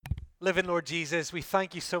Living Lord Jesus, we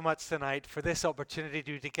thank you so much tonight for this opportunity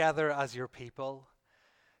to be together as your people,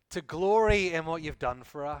 to glory in what you've done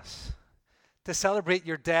for us, to celebrate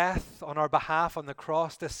your death on our behalf on the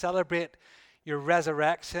cross, to celebrate your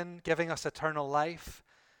resurrection, giving us eternal life,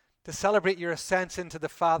 to celebrate your ascension to the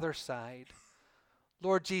Father's side.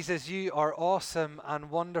 Lord Jesus, you are awesome and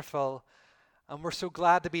wonderful, and we're so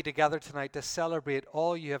glad to be together tonight to celebrate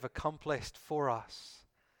all you have accomplished for us.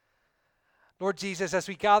 Lord Jesus, as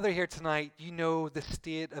we gather here tonight, you know the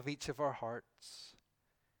state of each of our hearts.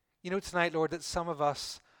 You know tonight, Lord, that some of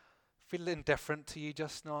us feel indifferent to you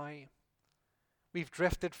just now. We've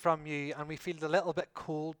drifted from you and we feel a little bit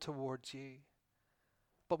cold towards you.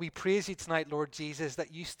 But we praise you tonight, Lord Jesus,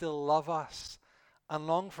 that you still love us and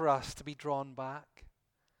long for us to be drawn back.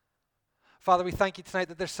 Father, we thank you tonight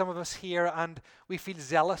that there's some of us here and we feel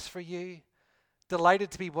zealous for you,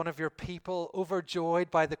 delighted to be one of your people,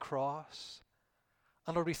 overjoyed by the cross.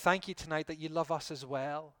 And Lord, we thank you tonight that you love us as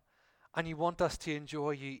well, and you want us to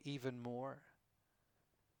enjoy you even more.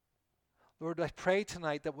 Lord, I pray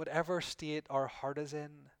tonight that whatever state our heart is in,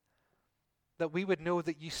 that we would know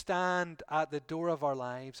that you stand at the door of our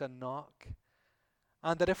lives and knock,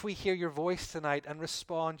 and that if we hear your voice tonight and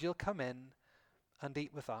respond, you'll come in and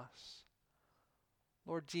eat with us.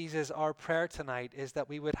 Lord Jesus, our prayer tonight is that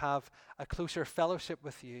we would have a closer fellowship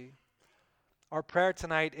with you. Our prayer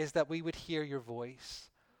tonight is that we would hear your voice.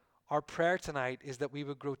 Our prayer tonight is that we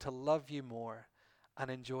would grow to love you more and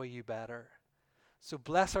enjoy you better. So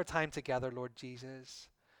bless our time together, Lord Jesus.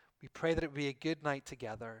 We pray that it would be a good night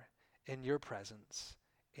together in your presence.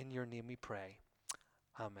 In your name we pray.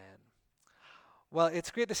 Amen. Well, it's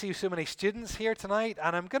great to see so many students here tonight,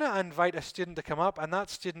 and I'm going to invite a student to come up, and that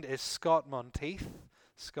student is Scott Monteith.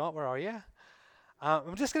 Scott, where are you?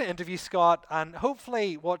 I'm just going to interview Scott, and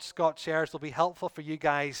hopefully what Scott shares will be helpful for you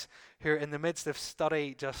guys who are in the midst of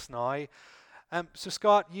study just now. So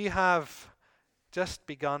Scott, you have just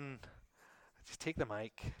begun. Just take the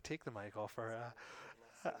mic off her.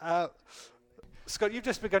 Scott, you've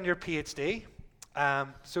just begun your PhD.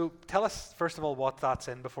 So tell us first of all what that's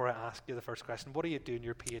in before I ask you the first question. What are you doing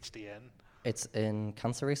your PhD in? It's in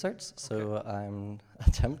cancer research, so I'm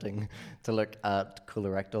attempting to look at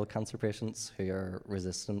colorectal cancer patients who are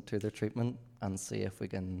resistant to their treatment and see if we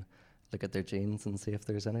can look at their genes and see if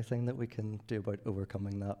there's anything that we can do about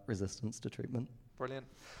overcoming that resistance to treatment. Brilliant.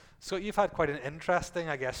 So you've had quite an interesting,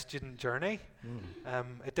 student journey.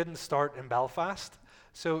 It didn't start in Belfast.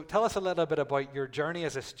 So tell us a little bit about your journey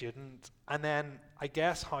as a student, and then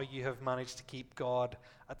how you have managed to keep God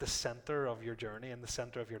at the center of your journey and the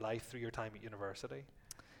center of your life through your time at university.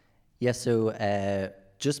 Yeah, so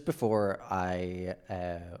just before I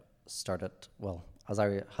started, as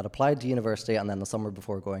I had applied to university and then the summer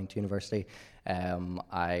before going to university,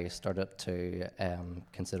 I started to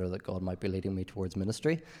consider that God might be leading me towards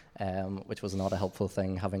ministry, which was not a helpful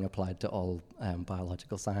thing having applied to all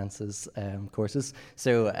biological sciences courses.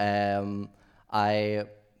 So I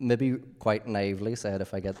maybe quite naively said,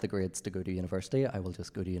 if I get the grades to go to university, I will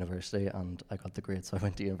just go to university, and I got the grades, so I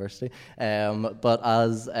went to university. But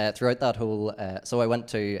as throughout that whole, so I went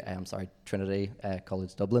to Trinity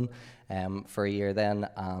College Dublin for a year then,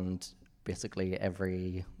 and basically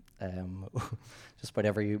just about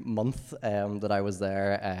every month that I was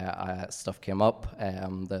there, stuff came up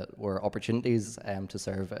that were opportunities to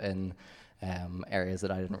serve in areas that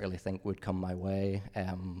I didn't really think would come my way,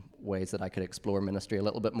 ways that I could explore ministry a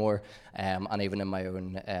little bit more, and even in my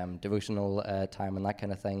own devotional time and that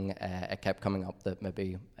kind of thing, it kept coming up that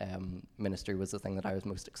maybe ministry was the thing that I was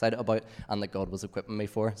most excited about and that God was equipping me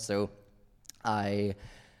for. So I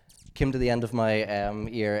came to the end of my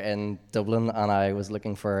year in Dublin, and I was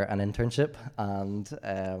looking for an internship,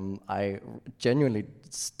 and I genuinely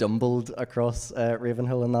stumbled across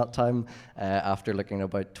Ravenhill in that time after looking at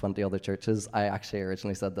about 20 other churches. I actually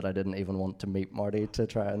originally said that I didn't even want to meet Marty to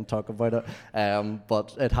try and talk about it,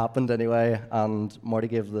 but it happened anyway, and Marty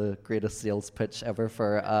gave the greatest sales pitch ever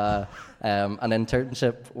for an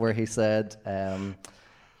internship where he said,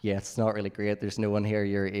 yeah, it's not really great. There's no one here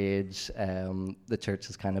your age. The church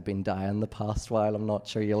has kind of been dying the past while. I'm not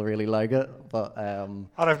sure you'll really like it, but I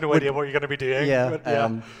have no idea what you're going to be doing.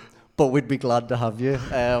 Yeah, but we'd be glad to have you.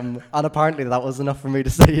 And apparently that was enough for me to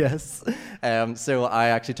say yes. So I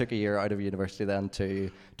actually took a year out of university then to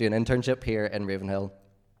do an internship here in Ravenhill,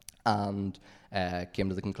 and came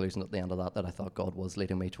to the conclusion at the end of that I thought God was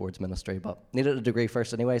leading me towards ministry, but needed a degree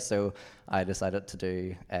first anyway, so I decided to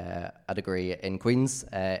do a degree in Queen's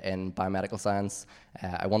in biomedical science.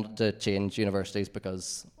 I wanted to change universities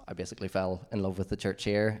because I basically fell in love with the church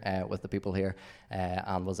here, with the people here,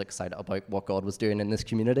 and was excited about what God was doing in this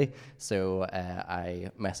community. So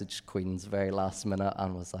I messaged Queen's very last minute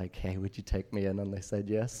and was like, hey, would you take me in? And they said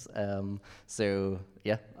yes. So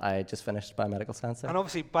yeah, I just finished biomedical science there. And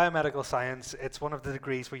obviously, biomedical science, it's one of the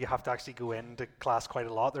degrees where you have to actually go into class quite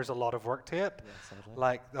a lot. There's a lot of work to it. Yes,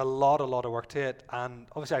 Like a lot of work to it. And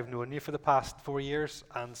obviously, I've known you for the past 4 years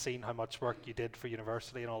and seen how much work you did for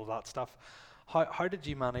university and all of that stuff. How did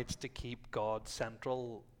you manage to keep God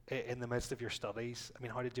central in the midst of your studies? I mean,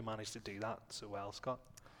 how did you manage to do that so well, Scott?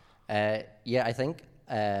 Yeah, I think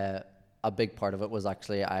a big part of it was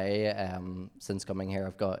actually since coming here,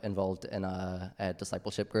 I've got involved in a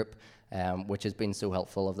discipleship group, which has been so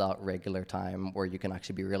helpful of that regular time where you can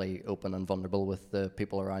actually be really open and vulnerable with the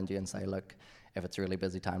people around you and say, look, if it's a really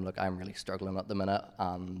busy time, look, I'm really struggling at the minute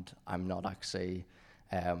and I'm not actually,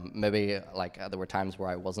 maybe like there were times where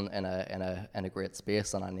I wasn't in a great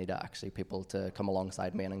space and I needed actually people to come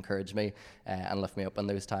alongside me and encourage me and lift me up in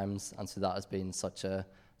those times. And so that has been such a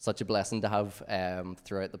blessing to have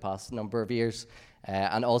throughout the past number of years.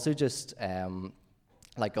 And also just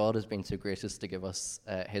like God has been so gracious to give us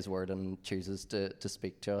his word and chooses to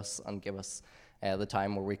speak to us and give us the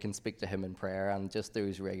time where we can speak to him in prayer, and just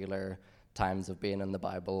those regular times of being in the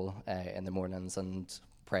Bible in the mornings and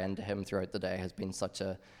praying to him throughout the day has been such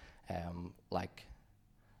a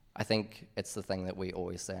I think it's the thing that we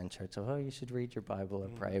always say in church of, oh, you should read your Bible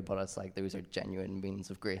and pray, but it's like those are genuine means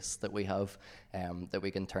of grace that we have that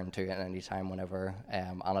we can turn to at any time, whenever.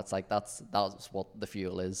 And it's like that's what the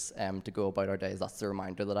fuel is to go about our days. That's the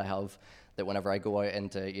reminder that I have, that whenever I go out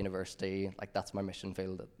into university, like that's my mission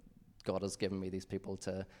field, that God has given me these people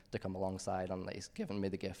to come alongside, and he's given me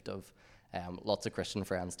the gift of lots of Christian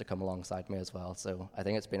friends to come alongside me as well. So I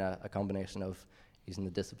think it's been a combination of using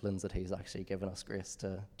the disciplines that he's actually given us grace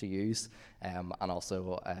to use, and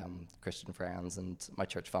also Christian friends and my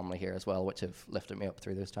church family here as well, which have lifted me up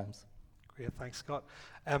through those times. Great, thanks, Scott.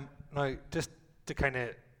 Now, just to kind of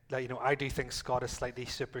let you know, I do think Scott is slightly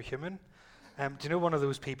superhuman. Do you know one of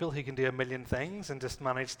those people who can do a million things and just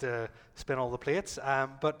manage to spin all the plates?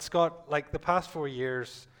 But Scott, like the past 4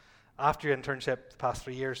 years, after your internship, the past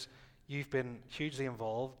 3 years, you've been hugely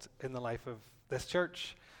involved in the life of this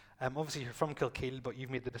church. Obviously, you're from Kilkeel, but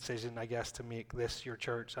you've made the decision, I guess, to make this your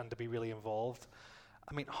church and to be really involved.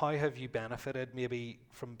 I mean, how have you benefited maybe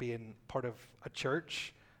from being part of a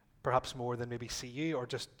church, perhaps more than maybe CU, or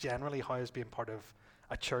just generally, how has being part of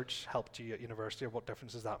a church helped you at university, or what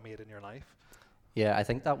difference has that made in your life? Yeah, I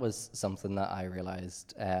think that was something that I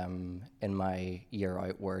realized in my year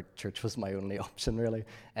out, where church was my only option really,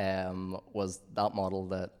 was that model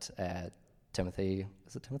that Timothy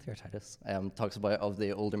or Titus talks about, of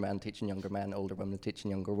the older men teaching younger men, older women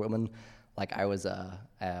teaching younger women. Like I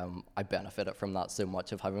benefited from that so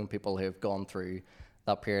much, of having people who have gone through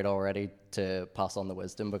that period already to pass on the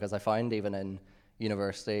wisdom, because I find even in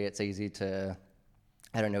university it's easy to,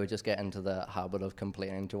 I don't know, just get into the habit of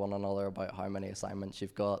complaining to one another about how many assignments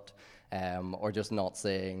you've got, or just not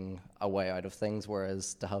seeing a way out of things,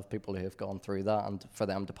 whereas to have people who have gone through that and for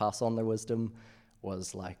them to pass on their wisdom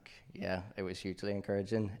was like, yeah, it was hugely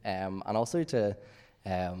encouraging. And also to,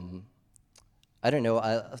 I don't know,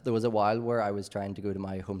 there was a while where I was trying to go to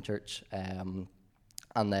my home church and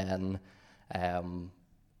then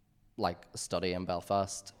like study in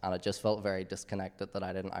Belfast, and it just felt very disconnected that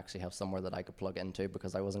I didn't actually have somewhere that I could plug into,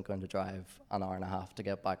 because I wasn't going to drive an hour and a half to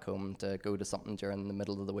get back home to go to something during the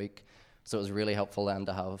middle of the week. So it was really helpful then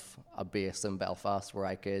to have a base in Belfast where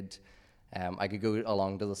I could go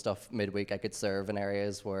along to the stuff midweek. I could serve in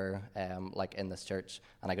areas where, like in this church,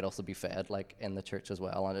 and I could also be fed like in the church as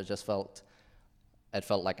well. And it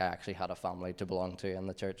felt like I actually had a family to belong to in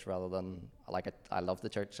the church, rather than like I loved the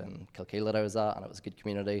church in Kilkeel that I was at, and it was a good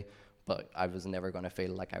community, but I was never going to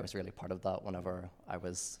feel like I was really part of that whenever I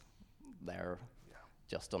was there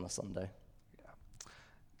just on a Sunday.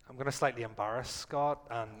 I'm going to slightly embarrass Scott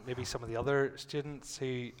and maybe some of the other students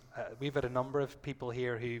who, we've had a number of people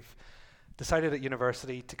here who've decided at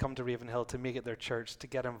university to come to Ravenhill to make it their church, to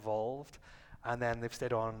get involved, and then they've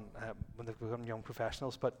stayed on when they've become young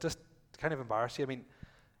professionals. But just to kind of embarrass you, I mean,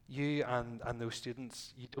 you and those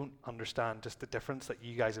students, you don't understand just the difference that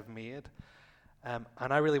you guys have made. And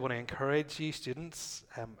I really want to encourage you students,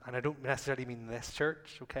 and I don't necessarily mean this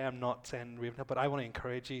church, okay? I'm not saying Ravenhill, but I want to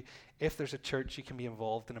encourage you, if there's a church you can be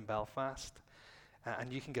involved in Belfast,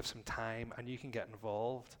 and you can give some time and you can get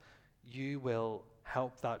involved, you will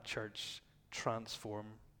help that church transform.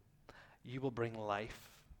 You will bring life,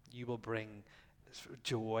 you will bring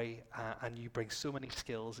joy, and you bring so many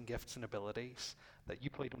skills and gifts and abilities that you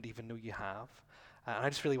probably don't even know you have. And I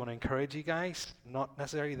just really want to encourage you guys, not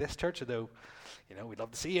necessarily this church, although, we'd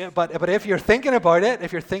love to see you. But if you're thinking about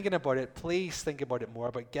it, please think about it more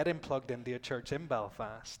about getting plugged into a church in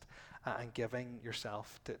Belfast and giving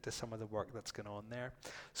yourself to some of the work that's going on there.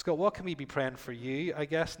 Scott, what can we be praying for you, I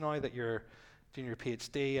guess, now that you're doing your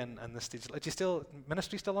PhD and the stage?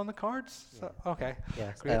 Ministry still on the cards? Yeah. So, okay.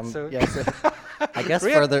 Yes. Great. So I guess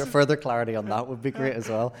further clarity on that would be great as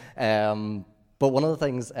well. But one of the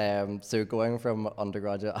things, so going from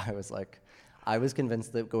undergraduate, I was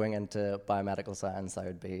convinced that going into biomedical science, I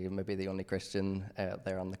would be maybe the only Christian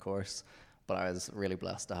there on the course. But I was really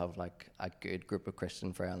blessed to have a good group of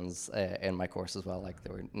Christian friends in my course as well.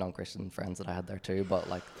 There were non-Christian friends that I had there too, but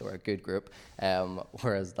they were a good group.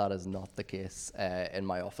 Whereas that is not the case in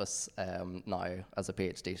my office now as a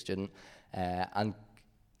PhD student, and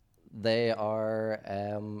they are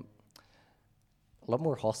a lot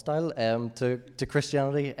more hostile to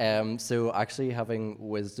Christianity. So actually having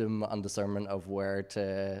wisdom and discernment of where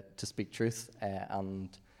to speak truth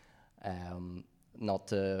and not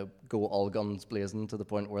to go all guns blazing to the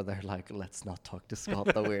point where they're like, let's not talk to Scott,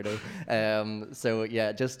 the weirdo. So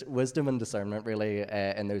yeah, just wisdom and discernment really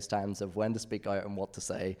in those times of when to speak out and what to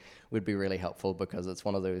say would be really helpful, because it's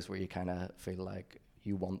one of those where you kind of feel like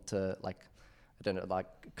you want to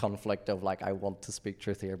conflict of I want to speak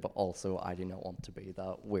truth here, but also I do not want to be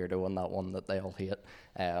that weirdo and that one that they all hate.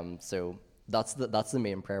 So that's the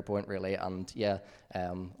main prayer point really, and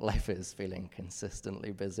life is feeling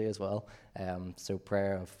consistently busy as well. So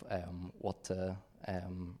prayer of what to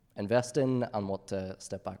invest in and what to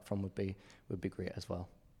step back from would be great as well.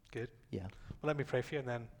 Good. Yeah. Well, let me pray for you, and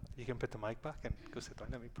then you can put the mic back and go sit down.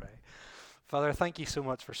 Let me pray. Father, I thank you so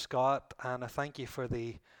much for Scott, and I thank you for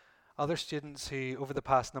the other students who over the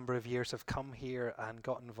past number of years have come here and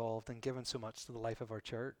got involved and given so much to the life of our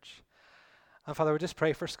church. And Father, we just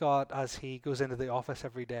pray for Scott as he goes into the office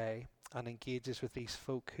every day and engages with these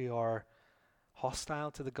folk who are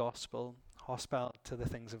hostile to the gospel, hostile to the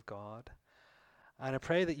things of God. And I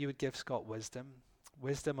pray that you would give Scott wisdom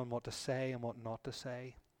on what to say and what not to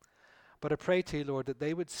say. But I pray too, Lord, that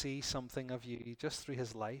they would see something of you just through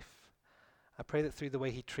his life. I pray that through the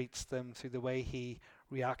way he treats them, through the way he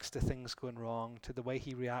reacts to things going wrong, to the way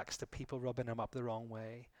he reacts to people rubbing him up the wrong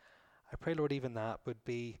way, I pray, Lord, even that would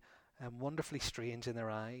be wonderfully strange in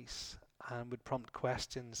their eyes and would prompt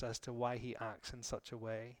questions as to why he acts in such a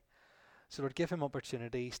way. So Lord, give him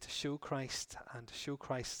opportunities to show Christ and to show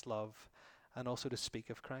Christ's love and also to speak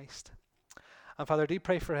of Christ. And Father, I do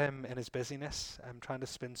pray for him in his busyness, trying to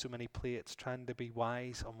spin so many plates, trying to be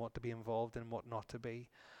wise on what to be involved in and what not to be.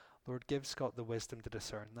 Lord, give Scott the wisdom to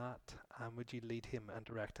discern that, and would you lead him and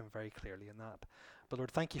direct him very clearly in that. But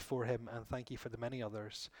Lord, thank you for him, and thank you for the many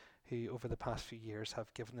others who over the past few years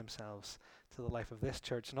have given themselves to the life of this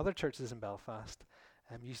church and other churches in Belfast,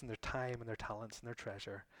 using their time and their talents and their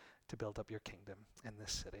treasure to build up your kingdom in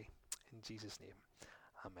this city. In Jesus' name,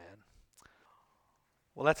 amen.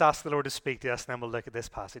 Well, let's ask the Lord to speak to us, and then we'll look at this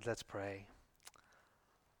passage. Let's pray.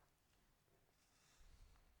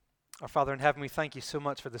 Our Father in heaven, we thank you so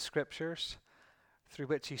much for the scriptures through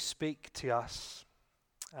which you speak to us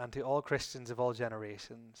and to all Christians of all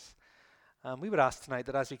generations. We would ask tonight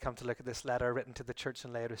that as we come to look at this letter written to the church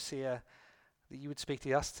in Laodicea, that you would speak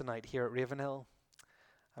to us tonight here at Ravenhill.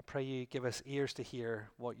 I pray you give us ears to hear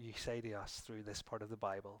what you say to us through this part of the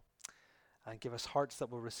Bible, and give us hearts that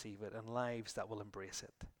will receive it and lives that will embrace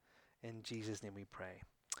it. In Jesus' name we pray.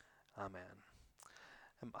 Amen.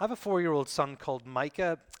 I have a 4-year-old son called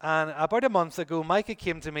Micah, and about a month ago, Micah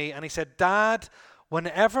came to me and he said, "Dad,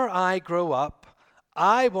 whenever I grow up,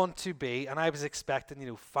 I want to be," and I was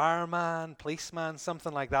expecting, fireman, policeman,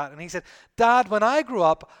 something like that. And he said, "Dad, when I grow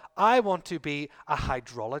up, I want to be a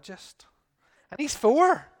hydrologist." And he's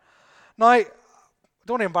 4. Now, I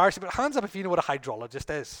don't want to embarrass you, but hands up if you know what a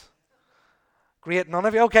hydrologist is. Great, none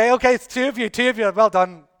of you? Okay, it's two of you, well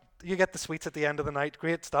done. You get the sweets at the end of the night.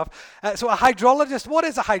 Great stuff. So a hydrologist, what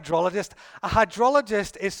is a hydrologist? A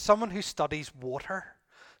hydrologist is someone who studies water.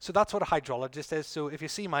 So that's what a hydrologist is. So if you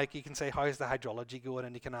see Mike, you can say, "How's the hydrology going?"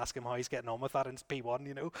 And you can ask him how he's getting on with that in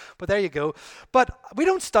P1, But there you go. But we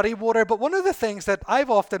don't study water. But one of the things that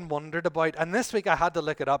I've often wondered about, and this week I had to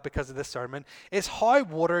look it up because of this sermon, is how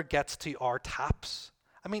water gets to our taps.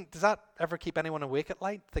 I mean, does that ever keep anyone awake at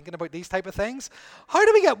night, thinking about these type of things? How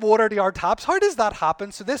do we get water to our taps? How does that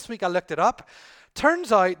happen? So this week I looked it up.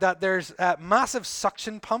 Turns out that there's massive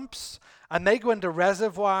suction pumps, and they go into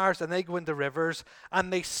reservoirs and they go into rivers,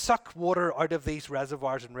 and they suck water out of these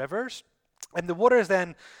reservoirs and rivers. And the water is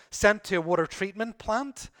then sent to a water treatment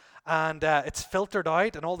plant, and it's filtered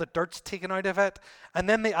out and all the dirt's taken out of it, and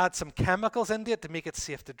then they add some chemicals into it to make it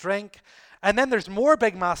safe to drink, and then there's more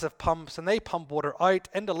big massive pumps, and they pump water out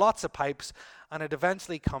into lots of pipes, and it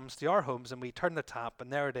eventually comes to our homes, and we turn the tap,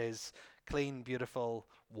 and there it is, clean, beautiful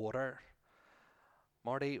water.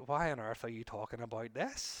 Marty, why on earth are you talking about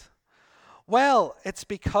this? Well, it's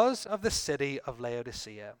because of the city of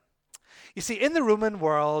Laodicea. You see, in the Roman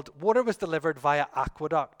world, water was delivered via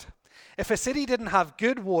aqueduct. If a city didn't have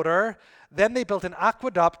good water, then they built an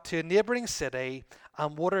aqueduct to a neighboring city,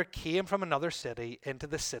 and water came from another city into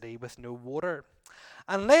the city with no water.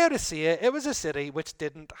 And Laodicea, it was a city which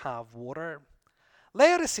didn't have water.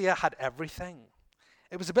 Laodicea had everything.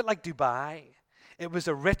 It was a bit like Dubai. It was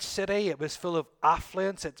a rich city. It was full of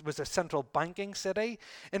affluence. It was a central banking city.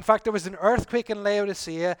 In fact, there was an earthquake in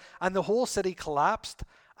Laodicea, and the whole city collapsed.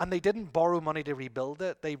 And they didn't borrow money to rebuild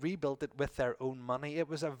it. They rebuilt it with their own money. It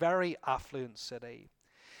was a very affluent city.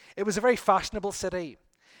 It was a very fashionable city.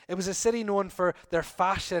 It was a city known for their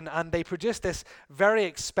fashion, and they produced this very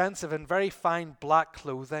expensive and very fine black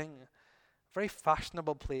clothing. Very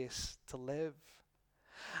fashionable place to live.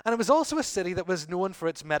 And it was also a city that was known for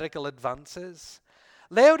its medical advances.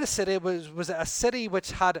 Laodicea was a city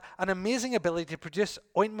which had an amazing ability to produce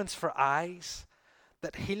ointments for eyes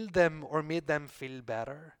that healed them or made them feel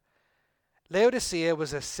better. Laodicea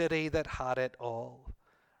was a city that had it all.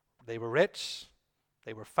 They were rich,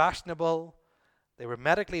 they were fashionable, they were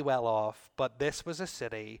medically well off, but this was a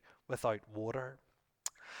city without water.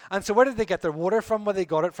 And so where did they get their water from? Well, they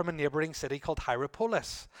got it from a neighboring city called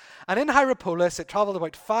Hierapolis. And in Hierapolis, it traveled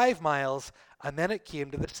about 5 miles, and then it came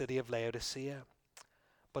to the city of Laodicea.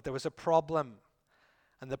 But there was a problem.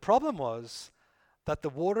 And the problem was that the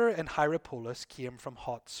water in Hierapolis came from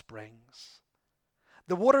hot springs.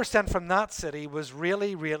 The water sent from that city was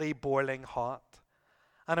really, really boiling hot.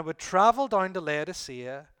 And it would travel down to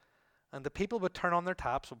Laodicea, and the people would turn on their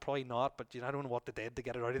taps. Well, probably not, but I don't know what they did to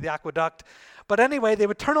get it out of the aqueduct. But anyway, they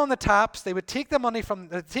would turn on the taps, they would take the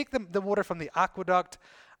water from the aqueduct,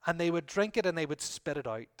 and they would drink it and they would spit it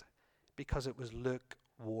out because it was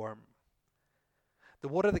lukewarm. The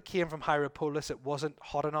water that came from Hierapolis, it wasn't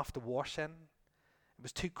hot enough to wash in. It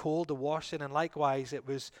was too cold to wash in, and likewise, it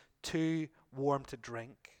was too warm to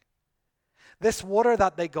drink. This water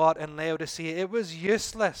that they got in Laodicea, it was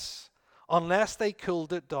useless unless they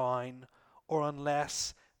cooled it down or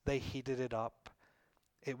unless they heated it up.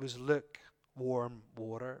 It was lukewarm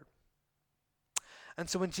water. And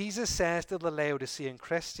so when Jesus says to the Laodicean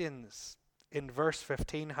Christians, in verse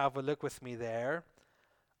 15, have a look with me there,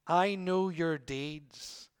 I know your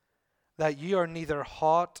deeds, that you are neither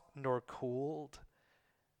hot nor cold.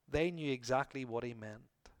 They knew exactly what he meant.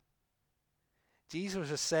 Jesus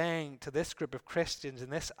was saying to this group of Christians in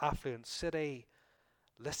this affluent city,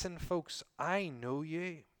 listen, folks, I know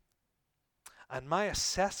you. And my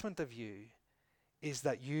assessment of you is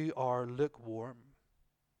that you are lukewarm.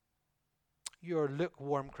 You are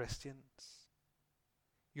lukewarm Christians.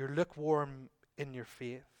 You're lukewarm in your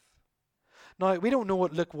faith. Now, we don't know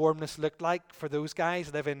what lukewarmness looked like for those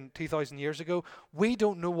guys living 2,000 years ago. We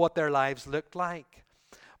don't know what their lives looked like.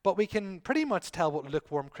 But we can pretty much tell what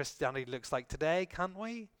lukewarm Christianity looks like today, can't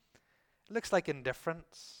we? It looks like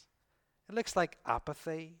indifference. It looks like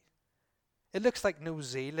apathy. It looks like no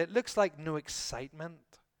zeal. It looks like no excitement.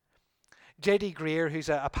 J.D. Greer, who's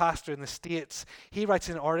a pastor in the States, he writes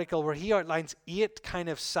an article where he outlines 8 kind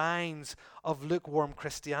of signs of lukewarm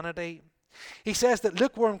Christianity. He says that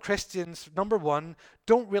lukewarm Christians, number 1,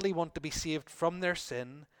 don't really want to be saved from their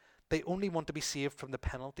sin. They only want to be saved from the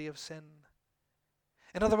penalty of sin.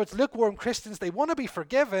 In other words, lukewarm Christians, they want to be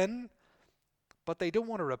forgiven, but they don't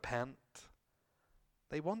want to repent.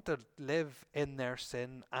 They want to live in their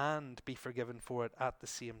sin and be forgiven for it at the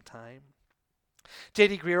same time.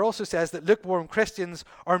 J.D. Greer also says that lukewarm Christians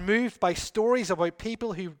are moved by stories about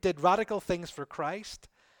people who did radical things for Christ,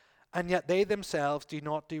 and yet they themselves do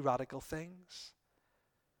not do radical things.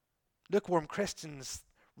 Lukewarm Christians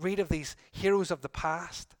read of these heroes of the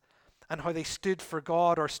past and how they stood for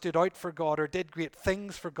God or stood out for God or did great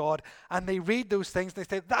things for God, and they read those things and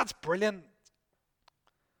they say, that's brilliant.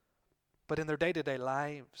 But in their day-to-day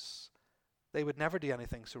lives, they would never do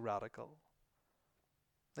anything so radical.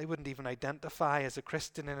 They wouldn't even identify as a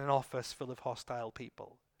Christian in an office full of hostile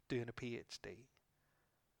people doing a PhD.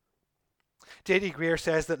 J.D. Greer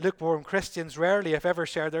says that lukewarm Christians rarely, if ever,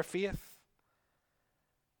 share their faith.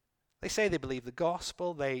 They say they believe the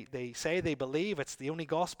gospel. They say they believe it's the only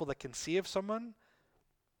gospel that can save someone.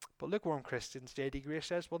 But lukewarm Christians, J.D. Greer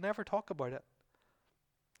says, will never talk about it.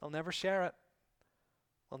 They'll never share it.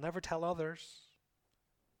 They'll never tell others.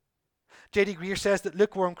 J.D. Greer says that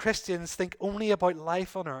lukewarm Christians think only about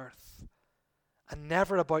life on earth and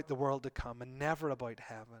never about the world to come and never about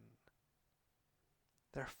heaven.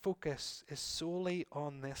 Their focus is solely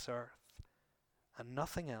on this earth and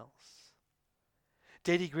nothing else.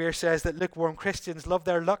 J.D. Greer says that lukewarm Christians love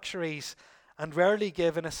their luxuries and rarely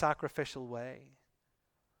give in a sacrificial way.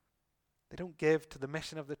 They don't give to the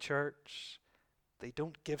mission of the church. They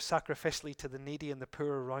don't give sacrificially to the needy and the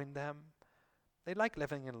poor around them. They like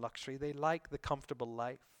living in luxury. They like the comfortable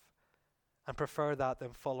life and prefer that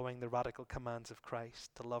than following the radical commands of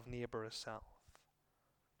Christ to love neighbor as self.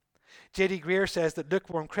 J.D. Greer says that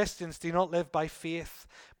lukewarm Christians do not live by faith,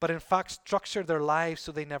 but in fact structure their lives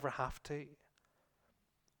so they never have to.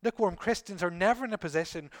 Lukewarm Christians are never in a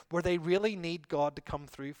position where they really need God to come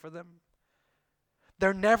through for them.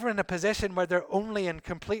 They're never in a position where they're only and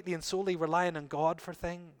completely and solely relying on God for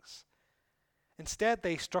things. Instead,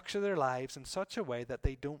 they structure their lives in such a way that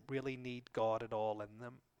they don't really need God at all in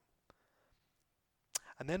them.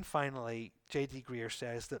 And then finally, J.D. Greer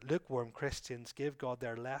says that lukewarm Christians give God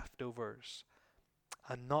their leftovers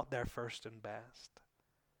and not their first and best.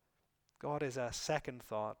 God is a second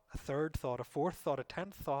thought, a third thought, a fourth thought, a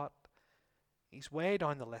 10th thought. He's way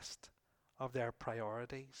down the list of their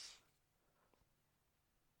priorities.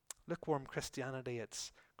 Lukewarm Christianity,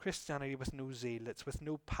 it's Christianity with no zeal, it's with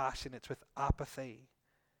no passion, it's with apathy.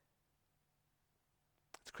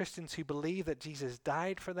 It's Christians who believe that Jesus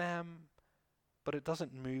died for them, but it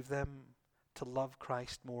doesn't move them to love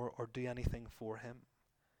Christ more or do anything for him.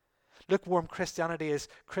 Lukewarm Christianity is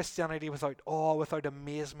Christianity without awe, without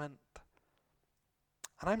amazement.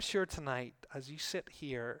 And I'm sure tonight, as you sit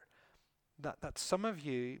here, that some of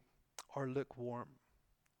you are lukewarm.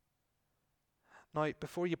 Now,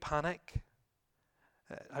 before you panic,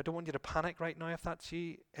 I don't want you to panic right now if that's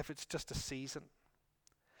you, if it's just a season.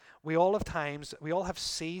 We all have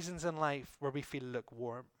seasons in life where we feel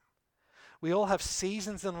lukewarm. We all have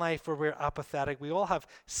seasons in life where we're apathetic. We all have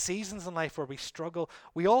seasons in life where we struggle.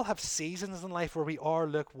 We all have seasons in life where we are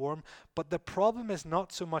lukewarm. But the problem is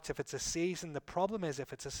not so much if it's a season. The problem is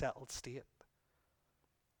if it's a settled state.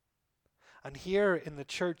 And here in the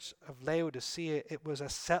church of Laodicea, it was a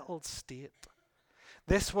settled state.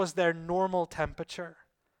 This was their normal temperature.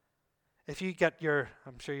 If you get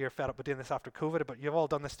I'm sure you're fed up with doing this after COVID, but you've all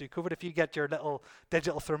done this through COVID. If you get your little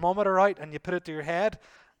digital thermometer out and you put it to your head,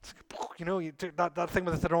 you do that thing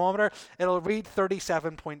with the thermometer, it'll read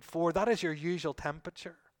 37.4. That is your usual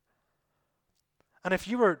temperature. And if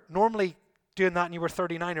you were normally doing that and you were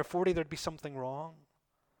 39 or 40, there'd be something wrong.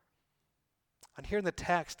 And here in the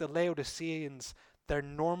text, the Laodiceans, their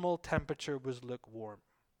normal temperature was lukewarm.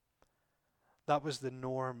 That was the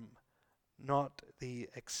norm, not the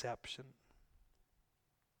exception.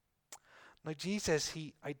 Now Jesus,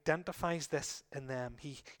 he identifies this in them.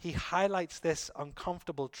 He highlights this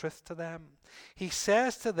uncomfortable truth to them. He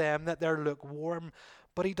says to them that they're lukewarm,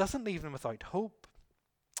 but he doesn't leave them without hope.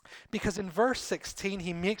 Because in verse 16,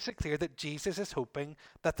 he makes it clear that Jesus is hoping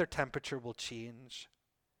that their temperature will change.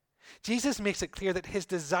 Jesus makes it clear that his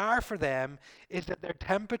desire for them is that their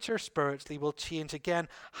temperature spiritually will change. Again,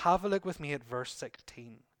 have a look with me at verse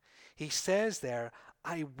 16. He says there,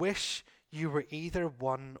 I wish you were either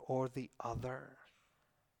one or the other.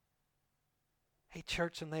 Hey,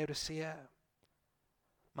 church in Laodicea,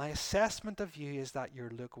 my assessment of you is that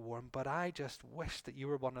you're lukewarm, but I just wish that you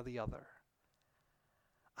were one or the other.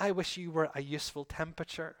 I wish you were a useful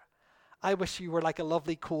temperature. I wish you were like a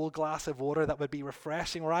lovely cold glass of water that would be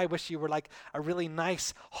refreshing, or I wish you were like a really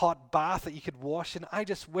nice hot bath that you could wash in. I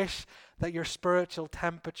just wish that your spiritual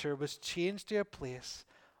temperature was changed to a place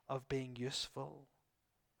of being useful.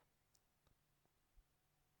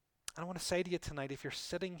 And I want to say to you tonight, if you're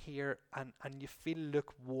sitting here and you feel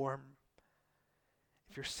lukewarm,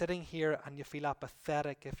 if you're sitting here and you feel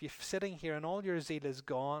apathetic, if you're sitting here and all your zeal is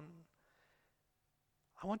gone,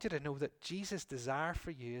 I want you to know that Jesus' desire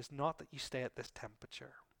for you is not that you stay at this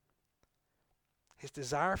temperature. His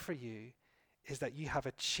desire for you is that you have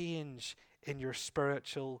a change in your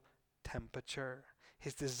spiritual temperature.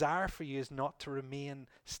 His desire for you is not to remain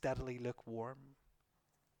steadily lukewarm.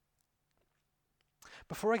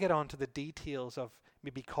 Before I get on to the details of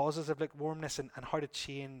maybe causes of lukewarmness and how to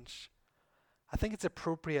change, I think it's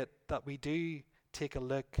appropriate that we do take a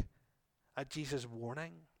look at Jesus'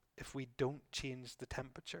 warning if we don't change the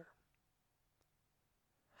temperature.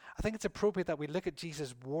 I think it's appropriate that we look at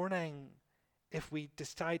Jesus' warning if we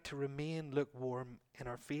decide to remain lukewarm in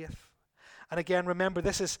our faith. And again, remember,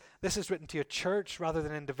 this is written to a church rather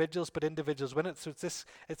than individuals, but individuals win it. So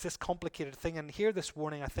it's this complicated thing. And here, this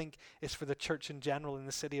warning, I think, is for the church in general in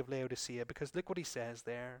the city of Laodicea, because look what he says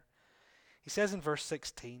there. He says in verse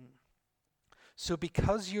 16, So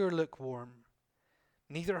because you're lukewarm,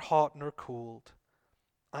 neither hot nor cold,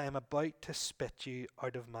 I am about to spit you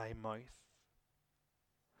out of my mouth.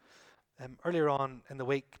 Earlier on in the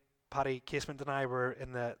week, Paddy Casement and I were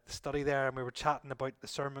in the study there, and we were chatting about the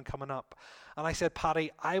sermon coming up. And I said,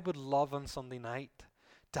 Paddy, I would love on Sunday night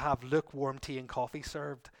to have lukewarm tea and coffee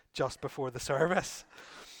served just before the service.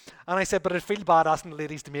 And I said, but I'd feel bad asking the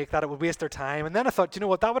ladies to make that. It would waste their time. And then I thought, you know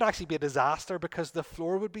what, that would actually be a disaster, because the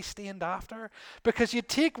floor would be stained after. Because you'd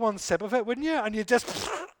take one sip of it, wouldn't you? And you'd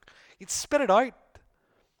spit it out.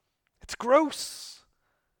 It's gross.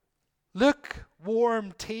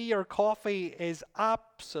 Lukewarm tea or coffee is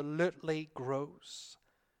absolutely gross.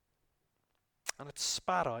 And it's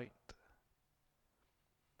spat out.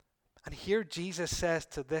 And here Jesus says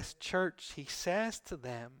to this church, he says to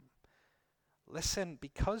them, listen,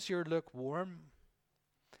 because you're lukewarm,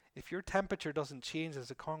 if your temperature doesn't change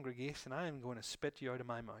as a congregation, I am going to spit you out of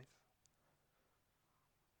my mouth.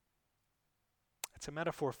 It's a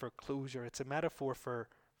metaphor for closure. It's a metaphor for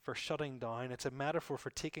shutting down. It's a metaphor for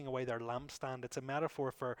taking away their lampstand. It's a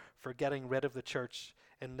metaphor for getting rid of the church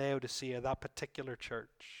in Laodicea, that particular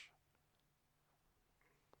church.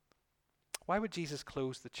 Why would Jesus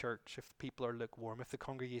close the church if people are lukewarm, if the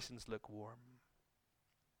congregation's lukewarm?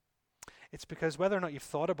 It's because whether or not you've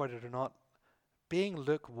thought about it or not, being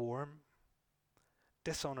lukewarm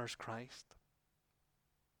dishonors Christ.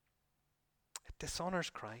 It dishonors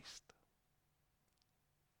Christ.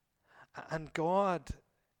 And God,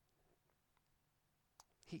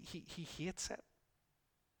 He hates it.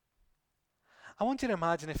 I want you to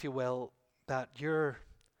imagine, if you will, that you're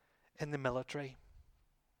in the military.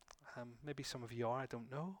 Maybe some of you are, I don't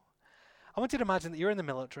know. I want you to imagine that you're in the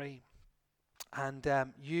military and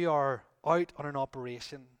you are out on an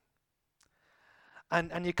operation.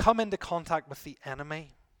 And you come into contact with the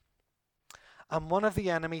enemy. And one of the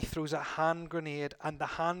enemy throws a hand grenade, and the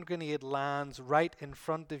hand grenade lands right in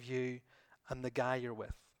front of you and the guy you're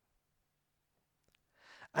with.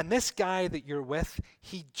 And this guy that you're with,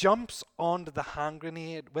 he jumps onto the hand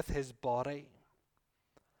grenade with his body.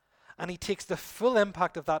 And he takes the full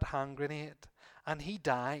impact of that hand grenade, and he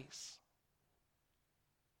dies.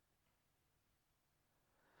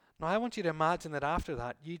 Now I want you to imagine that after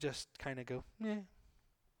that, you just kind of go, yeah,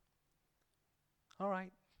 all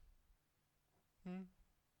right.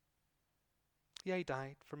 Yeah, he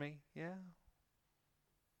died for me, yeah.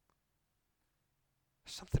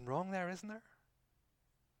 There's something wrong there, isn't there?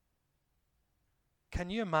 Can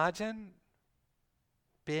you imagine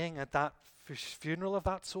being at that funeral of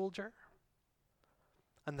that soldier,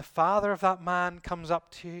 and the father of that man comes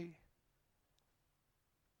up to you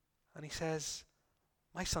and he says,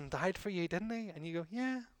 my son died for you, didn't he? And you go,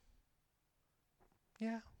 yeah,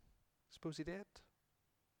 suppose he did.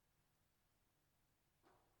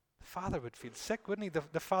 The father would feel sick, wouldn't he?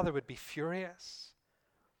 The father would be furious,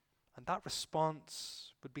 and that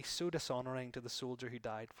response would be so dishonoring to the soldier who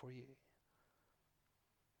died for you.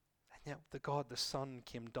 And yet the God, the Son,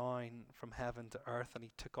 came down from heaven to earth, and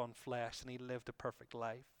he took on flesh, and he lived a perfect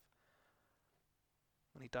life.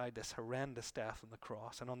 And he died this horrendous death on the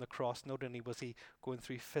cross. And on the cross, not only was he going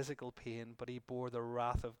through physical pain, but he bore the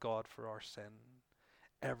wrath of God for our sin.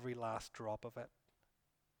 Every last drop of it.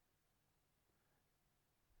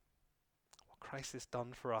 What Christ has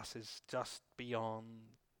done for us is just beyond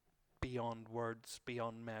words,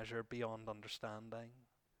 beyond measure, beyond understanding.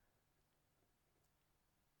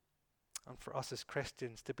 And for us as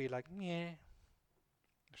Christians to be like, yeah,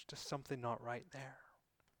 there's just something not right there.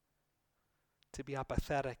 To be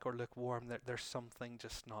apathetic or lukewarm, there's something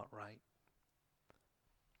just not right.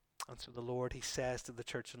 And so the Lord, he says to the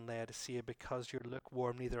church in Laodicea, because you're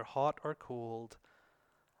lukewarm, neither hot or cold,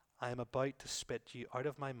 I am about to spit you out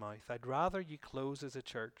of my mouth. I'd rather you close as a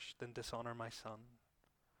church than dishonor my Son.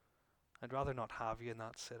 I'd rather not have you in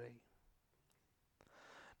that city.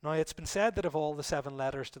 Now, it's been said that of all the 7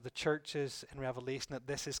 letters to the churches in Revelation, that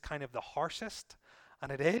this is kind of the harshest, and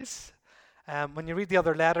it is. When you read the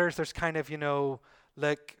other letters, there's kind of,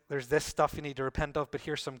 look, there's this stuff you need to repent of, but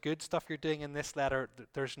here's some good stuff you're doing. In this letter,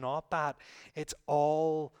 there's not that. It's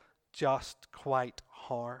all just quite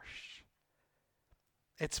harsh.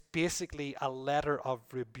 It's basically a letter of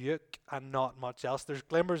rebuke and not much else. There's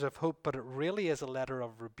glimmers of hope, but it really is a letter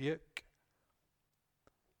of rebuke.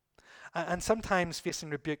 And sometimes facing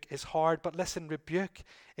rebuke is hard, but listen, rebuke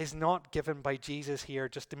is not given by Jesus here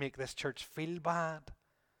just to make this church feel bad.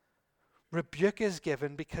 Rebuke is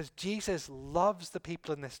given because Jesus loves the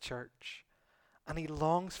people in this church and he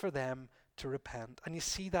longs for them to repent. And you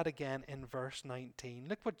see that again in verse 19.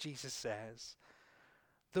 Look what Jesus says.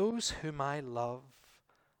 Those whom I love,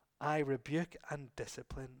 I rebuke and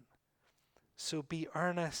discipline. So be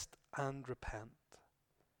earnest and repent.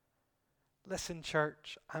 Listen,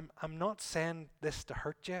 church, I'm not saying this to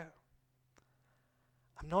hurt you.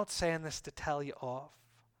 I'm not saying this to tell you off.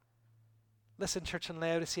 Listen, church in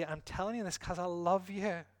Laodicea, I'm telling you this because I love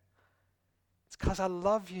you. It's because I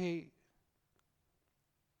love you.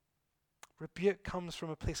 Rebuke comes from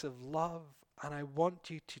a place of love, and I want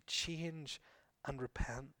you to change and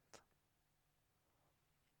repent.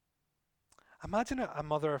 Imagine a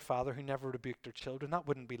mother or father who never rebuked their children. That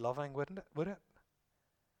wouldn't be loving, wouldn't it? Would it?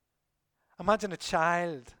 Imagine a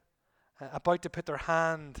child about to put their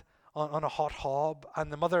hand on a hot hob,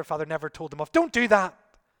 and the mother or father never told them off. Don't do that.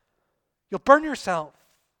 You'll burn yourself.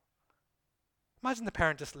 Imagine the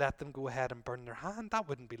parent just let them go ahead and burn their hand. That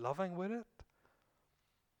wouldn't be loving, would it?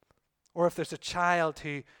 Or if there's a child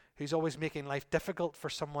who's always making life difficult for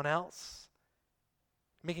someone else,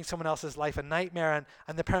 making someone else's life a nightmare,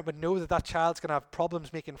 and the parent would know that that child's going to have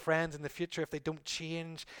problems making friends in the future if they don't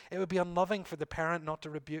change, it would be unloving for the parent not to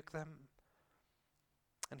rebuke them.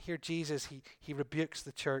 And here Jesus, he rebukes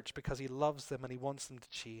the church because he loves them and he wants them to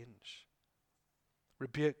change.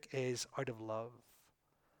 Rebuke is out of love.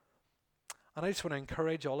 And I just want to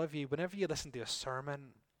encourage all of you, whenever you listen to a sermon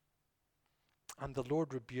and the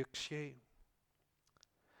Lord rebukes you,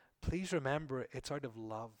 please remember it's out of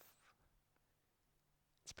love.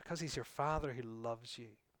 It's because he's your Father who loves you.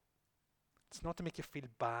 It's not to make you feel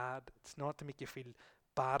bad. It's not to make you feel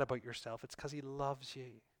bad about yourself. It's because he loves you.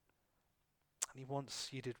 And he wants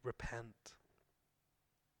you to repent.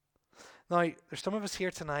 Now, there's some of us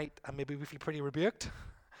here tonight, and maybe we feel pretty rebuked.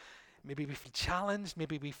 Maybe we feel challenged.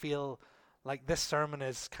 Maybe we feel like this sermon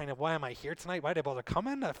is kind of, why am I here tonight? Why did I bother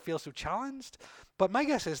coming? I feel so challenged. But my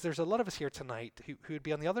guess is there's a lot of us here tonight who would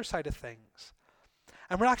be on the other side of things.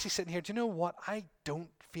 And we're actually sitting here, do you know what? I don't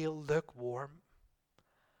feel lukewarm.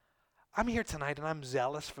 I'm here tonight and I'm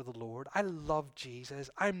zealous for the Lord. I love Jesus.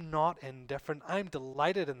 I'm not indifferent. I'm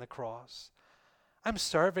delighted in the cross. I'm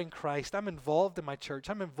serving Christ. I'm involved in my church.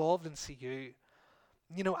 I'm involved in CU.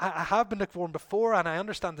 You know, I have been lukewarm before and I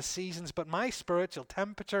understand the seasons, but my spiritual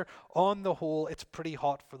temperature on the whole, it's pretty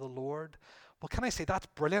hot for the Lord. Well, can I say that's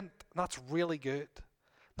brilliant? That's really good.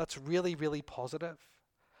 That's really, really positive.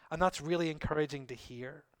 And that's really encouraging to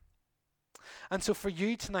hear. And so for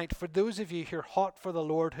you tonight, for those of you who are hot for the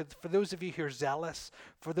Lord, for those of you who are zealous,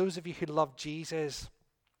 for those of you who love Jesus,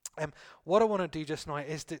 what I want to do just now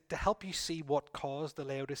is to help you see what caused the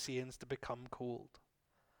Laodiceans to become cold.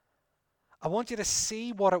 I want you to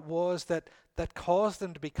see what it was that caused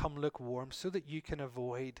them to become lukewarm so that you can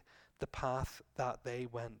avoid the path that they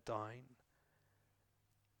went down.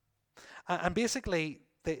 And basically,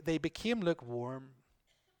 they became lukewarm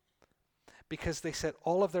because they set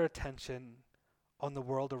all of their attention on the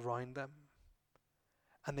world around them,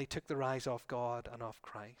 and they took their eyes off God and off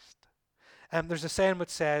Christ. There's a saying which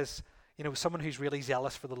says, you know, someone who's really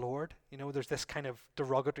zealous for the Lord, you know, there's this kind of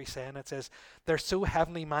derogatory saying that says, they're so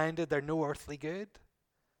heavenly minded, they're no earthly good.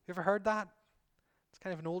 You ever heard that? It's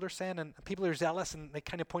kind of an older saying, and people are zealous and they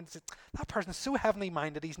kind of point to that person's so heavenly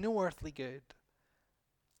minded, he's no earthly good.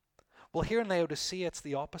 Well, here in Laodicea, it's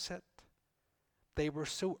the opposite. They were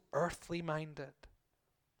so earthly minded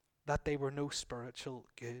that they were no spiritual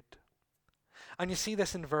good. And you see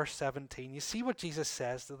this in verse 17. You see what Jesus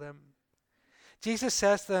says to them. Jesus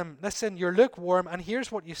says to them, listen, you're lukewarm, and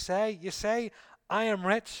here's what you say. You say, I am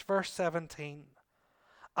rich, verse 17.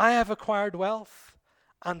 I have acquired wealth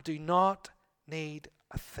and do not need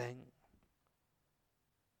a thing.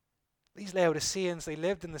 These Laodiceans, they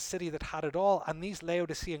lived in the city that had it all, and these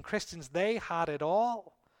Laodicean Christians, they had it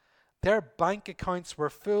all. Their bank accounts were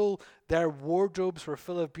full, their wardrobes were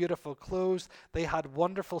full of beautiful clothes, they had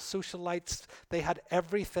wonderful social lights, they had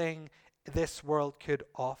everything this world could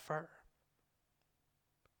offer.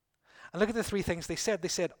 And look at the three things they said. They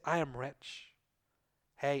said, I am rich.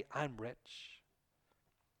 Hey, I'm rich.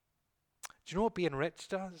 Do you know what being rich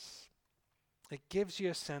does? It gives you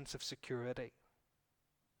a sense of security.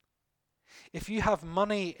 If you have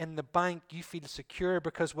money in the bank, you feel secure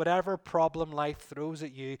because whatever problem life throws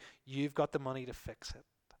at you, you've got the money to fix it.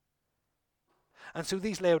 And so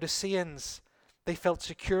these Laodiceans, they felt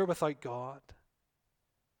secure without God.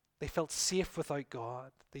 They felt safe without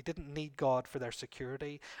God. They didn't need God for their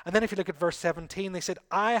security. And then if you look at verse 17, they said,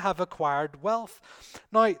 I have acquired wealth.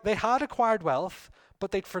 Now, they had acquired wealth,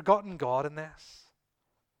 but they'd forgotten God in this.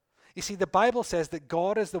 You see, the Bible says that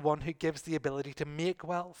God is the one who gives the ability to make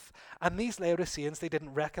wealth. And these Laodiceans, they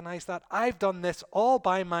didn't recognize that. I've done this all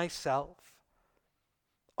by myself.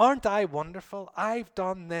 Aren't I wonderful? I've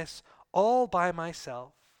done this all by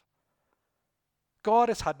myself. God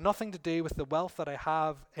has had nothing to do with the wealth that I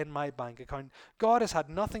have in my bank account. God has had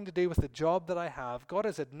nothing to do with the job that I have. God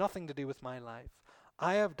has had nothing to do with my life.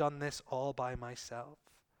 I have done this all by myself.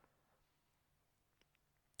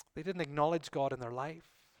 They didn't acknowledge God in their life.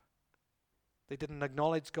 They didn't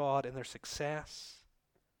acknowledge God in their success.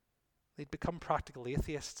 They'd become practical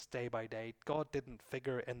atheists day by day. God didn't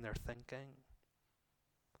figure in their thinking.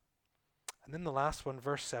 And then the last one,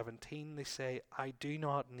 verse 17, they say, I do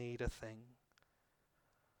not need a thing.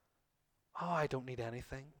 Oh, I don't need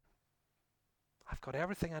anything. I've got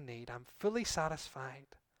everything I need. I'm fully satisfied.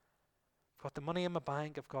 I've got the money in my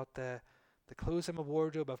bank. I've got the clothes in my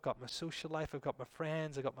wardrobe. I've got my social life. I've got my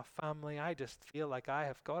friends. I've got my family. I just feel like I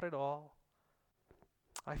have got it all.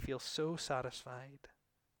 I feel so satisfied.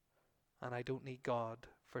 And I don't need God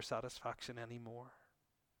for satisfaction anymore.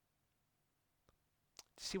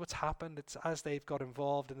 See what's happened? It's as they've got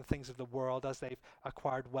involved in the things of the world, as they've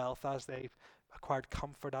acquired wealth, as they've acquired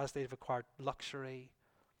comfort, as they've acquired luxury,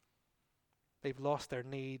 they've lost their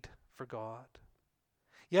need for God.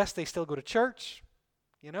 Yes, they still go to church,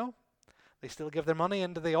 They still give their money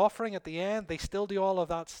into the offering at the end. They still do all of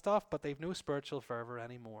that stuff, but they've no spiritual fervor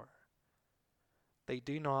anymore. They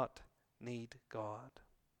do not need God.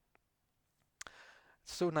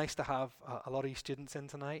 It's so nice to have a lot of you students in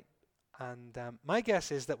tonight. And my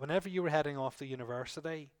guess is that whenever you were heading off to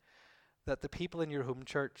university, that the people in your home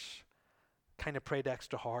church kind of prayed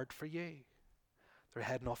extra hard for you. They're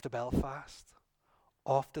heading off to Belfast,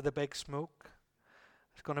 off to the big smoke.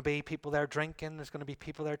 There's going to be people there drinking. There's going to be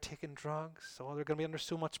people there taking drugs. So they're going to be under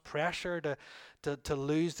so much pressure to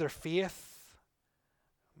lose their faith.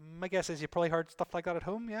 My guess is you probably heard stuff like that at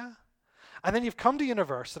home, yeah? And then you've come to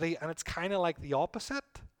university and it's kind of like the opposite.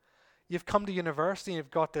 You've come to university and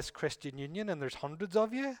you've got this Christian union and there's hundreds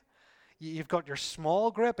of you. You've got your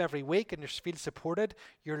small group every week and you feel supported.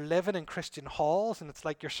 You're living in Christian halls and it's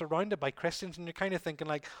like you're surrounded by Christians and you're kind of thinking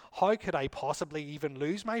like, how could I possibly even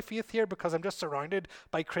lose my faith here because I'm just surrounded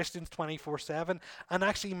by Christians 24/7. And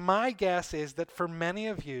actually my guess is that for many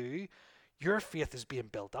of you, your faith is being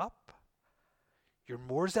built up. You're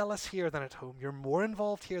more zealous here than at home. You're more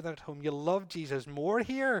involved here than at home. You love Jesus more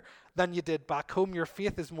here than you did back home. Your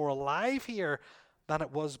faith is more alive here than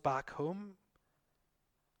it was back home.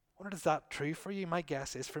 I wonder, is that true for you? My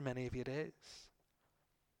guess is for many of you it is.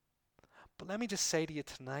 But let me just say to you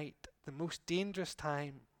tonight, the most dangerous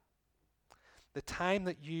time, the time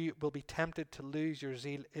that you will be tempted to lose your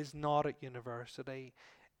zeal is not at university.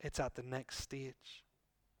 It's at the next stage.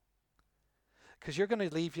 Because you're going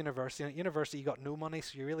to leave university, and at university you got no money,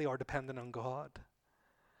 so you really are dependent on God.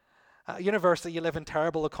 At university you live in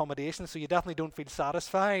terrible accommodation, so you definitely don't feel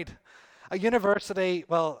satisfied. At university,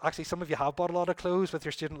 well, actually some of you have bought a lot of clothes with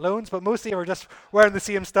your student loans, but most of you are just wearing the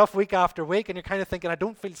same stuff week after week, and you're kind of thinking, I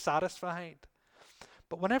don't feel satisfied.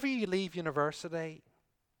 But whenever you leave university,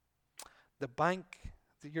 the bank,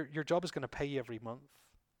 your job is going to pay you every month.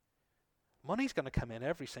 Money's going to come in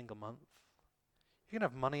every single month. You're going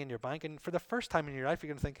to have money in your bank, and for the first time in your life, you're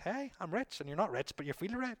going to think, hey, I'm rich. And you're not rich, but you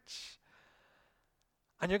feel rich.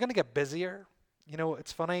 And you're going to get busier.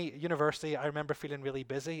 It's funny, university, I remember feeling really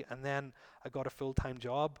busy, and then I got a full-time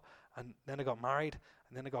job, and then I got married,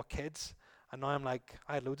 and then I got kids, and now I'm like,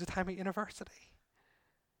 I had loads of time at university.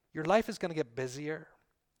 Your life is going to get busier.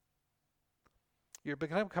 You're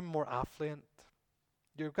going to become more affluent.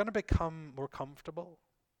 You're going to become more comfortable.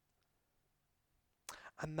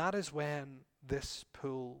 And that is when this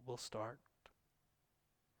pull will start.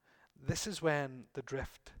 This is when the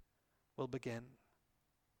drift will begin.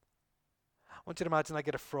 I want you to imagine I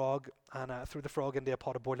get a frog and I throw the frog into a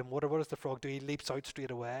pot of boiling water. What does the frog do? He leaps out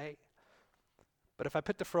straight away. But if I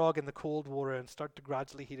put the frog in the cold water and start to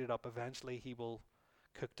gradually heat it up, eventually he will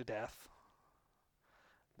cook to death.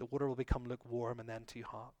 The water will become lukewarm and then too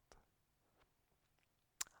hot.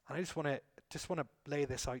 And I just want to lay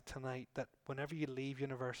this out tonight, that whenever you leave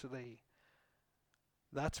university,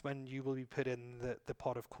 that's when you will be put in the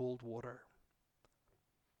pot of cold water.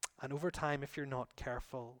 And over time, if you're not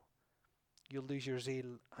careful, you'll lose your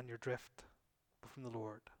zeal and your drift from the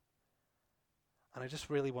Lord. And I just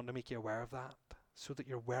really want to make you aware of that, so that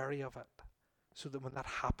you're wary of it, so that when that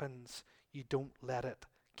happens, you don't let it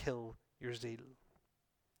kill your zeal.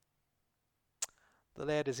 The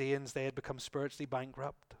Laodiceans, they had become spiritually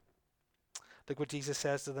bankrupt. Look what Jesus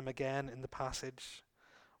says to them again in the passage.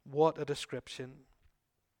 What a description.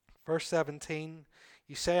 Verse 17,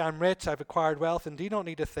 you say, I'm rich, I've acquired wealth, and do not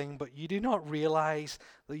need a thing, but you do not realize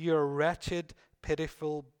that you are wretched,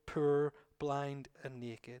 pitiful, poor, blind, and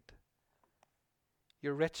naked.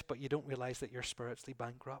 You're rich, but you don't realize that you're spiritually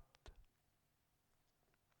bankrupt.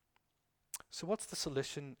 So what's the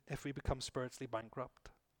solution if we become spiritually bankrupt?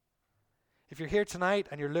 If you're here tonight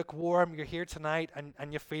and you're lukewarm, you're here tonight and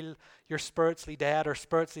you feel you're spiritually dead or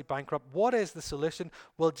spiritually bankrupt, what is the solution?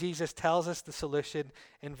 Well, Jesus tells us the solution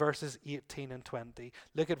in verses 18 and 20.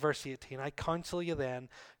 Look at verse 18. I counsel you then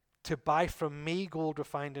to buy from me gold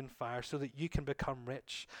refined in fire so that you can become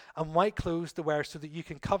rich, and white clothes to wear so that you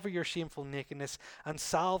can cover your shameful nakedness, and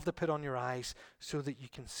salve to put on your eyes so that you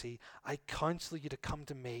can see. I counsel you to come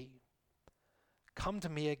to me. Come to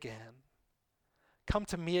me again. Come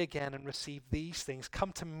to me again and receive these things.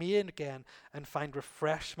 Come to me again and find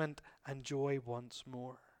refreshment and joy once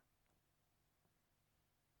more.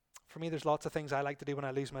 For me, there's lots of things I like to do when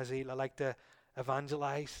I lose my zeal. I like to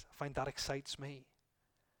evangelize. I find that excites me.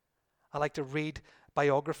 I like to read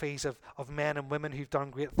biographies of men and women who've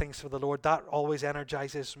done great things for the Lord. That always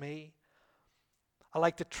energizes me. I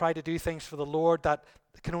like to try to do things for the Lord that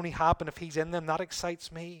can only happen if He's in them. That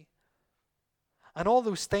excites me. And all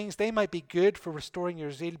those things, they might be good for restoring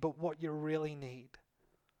your zeal, but what you really need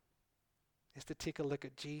is to take a look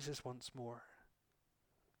at Jesus once more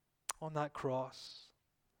on that cross,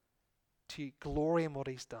 to glory in what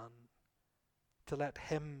He's done, to let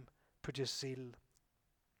Him produce zeal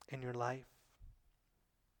in your life.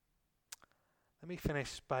 Let me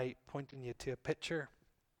finish by pointing you to a picture.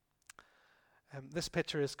 This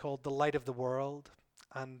picture is called The Light of the World,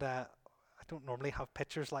 and I don't normally have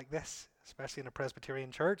pictures like this, especially in a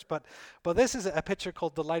Presbyterian church, but this is a picture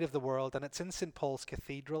called The Light of the World, and it's in St. Paul's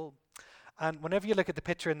Cathedral. And whenever you look at the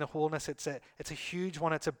picture in the wholeness, it's a huge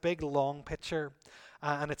one. It's a big, long picture,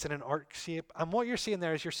 and it's in an arc shape. And what you're seeing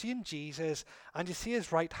there is you're seeing Jesus, and you see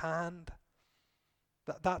His right hand.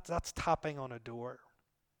 That's tapping on a door.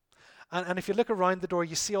 And if you look around the door,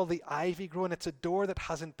 you see all the ivy growing. It's a door that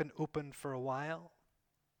hasn't been opened for a while.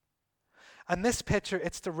 And this picture,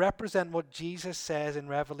 it's to represent what Jesus says in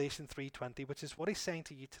Revelation 3:20, which is what He's saying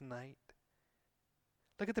to you tonight.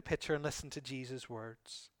 Look at the picture and listen to Jesus'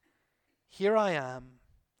 words. Here I am.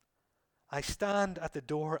 I stand at the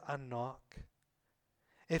door and knock.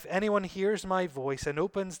 If anyone hears my voice and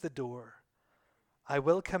opens the door, I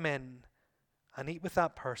will come in and eat with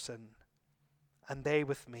that person, and they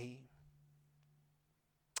with me.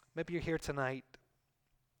 Maybe you're here tonight,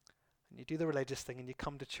 and you do the religious thing, and you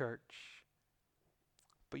come to church,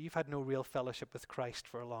 but you've had no real fellowship with Christ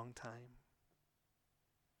for a long time.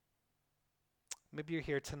 Maybe you're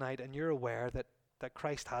here tonight, and you're aware that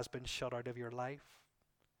Christ has been shut out of your life.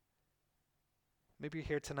 Maybe you're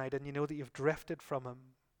here tonight, and you know that you've drifted from Him,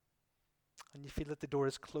 and you feel that the door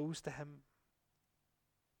is closed to Him.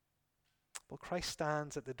 Well, Christ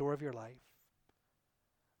stands at the door of your life,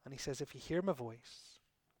 and He says, if you hear my voice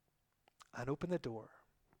and open the door,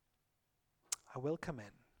 I will come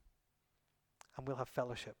in and we'll have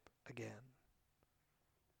fellowship again.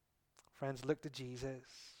 Friends, look to Jesus.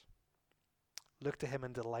 Look to Him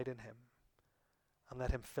and delight in Him, and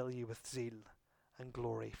let Him fill you with zeal and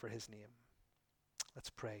glory for His name. Let's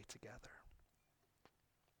pray together.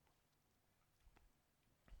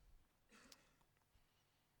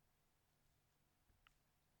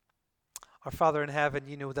 Our Father in heaven,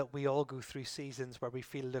 you know that we all go through seasons where we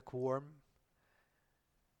feel lukewarm,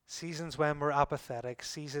 seasons when we're apathetic,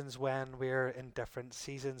 seasons when we're indifferent,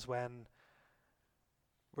 seasons when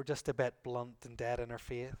we're just a bit blunt and dead in our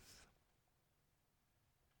faith.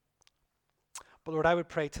 But Lord, I would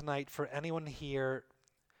pray tonight for anyone here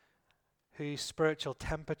whose spiritual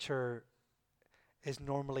temperature is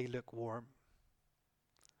normally lukewarm.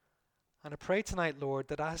 And I pray tonight, Lord,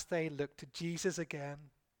 that as they look to Jesus again,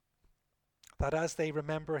 that as they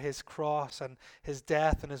remember His cross and His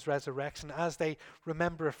death and His resurrection, as they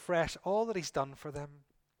remember afresh all that He's done for them,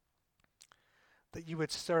 that you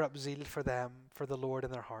would stir up zeal for them, for the Lord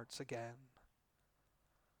in their hearts again.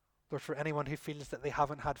 Lord, for anyone who feels that they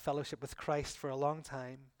haven't had fellowship with Christ for a long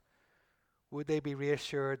time, would they be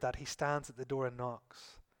reassured that He stands at the door and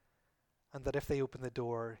knocks, and that if they open the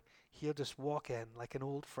door, He'll just walk in like an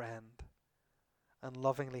old friend and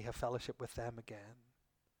lovingly have fellowship with them again.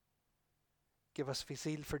 Give us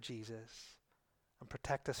zeal for Jesus and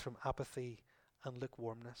protect us from apathy and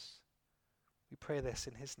lukewarmness. We pray this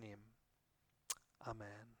in His name. Amen.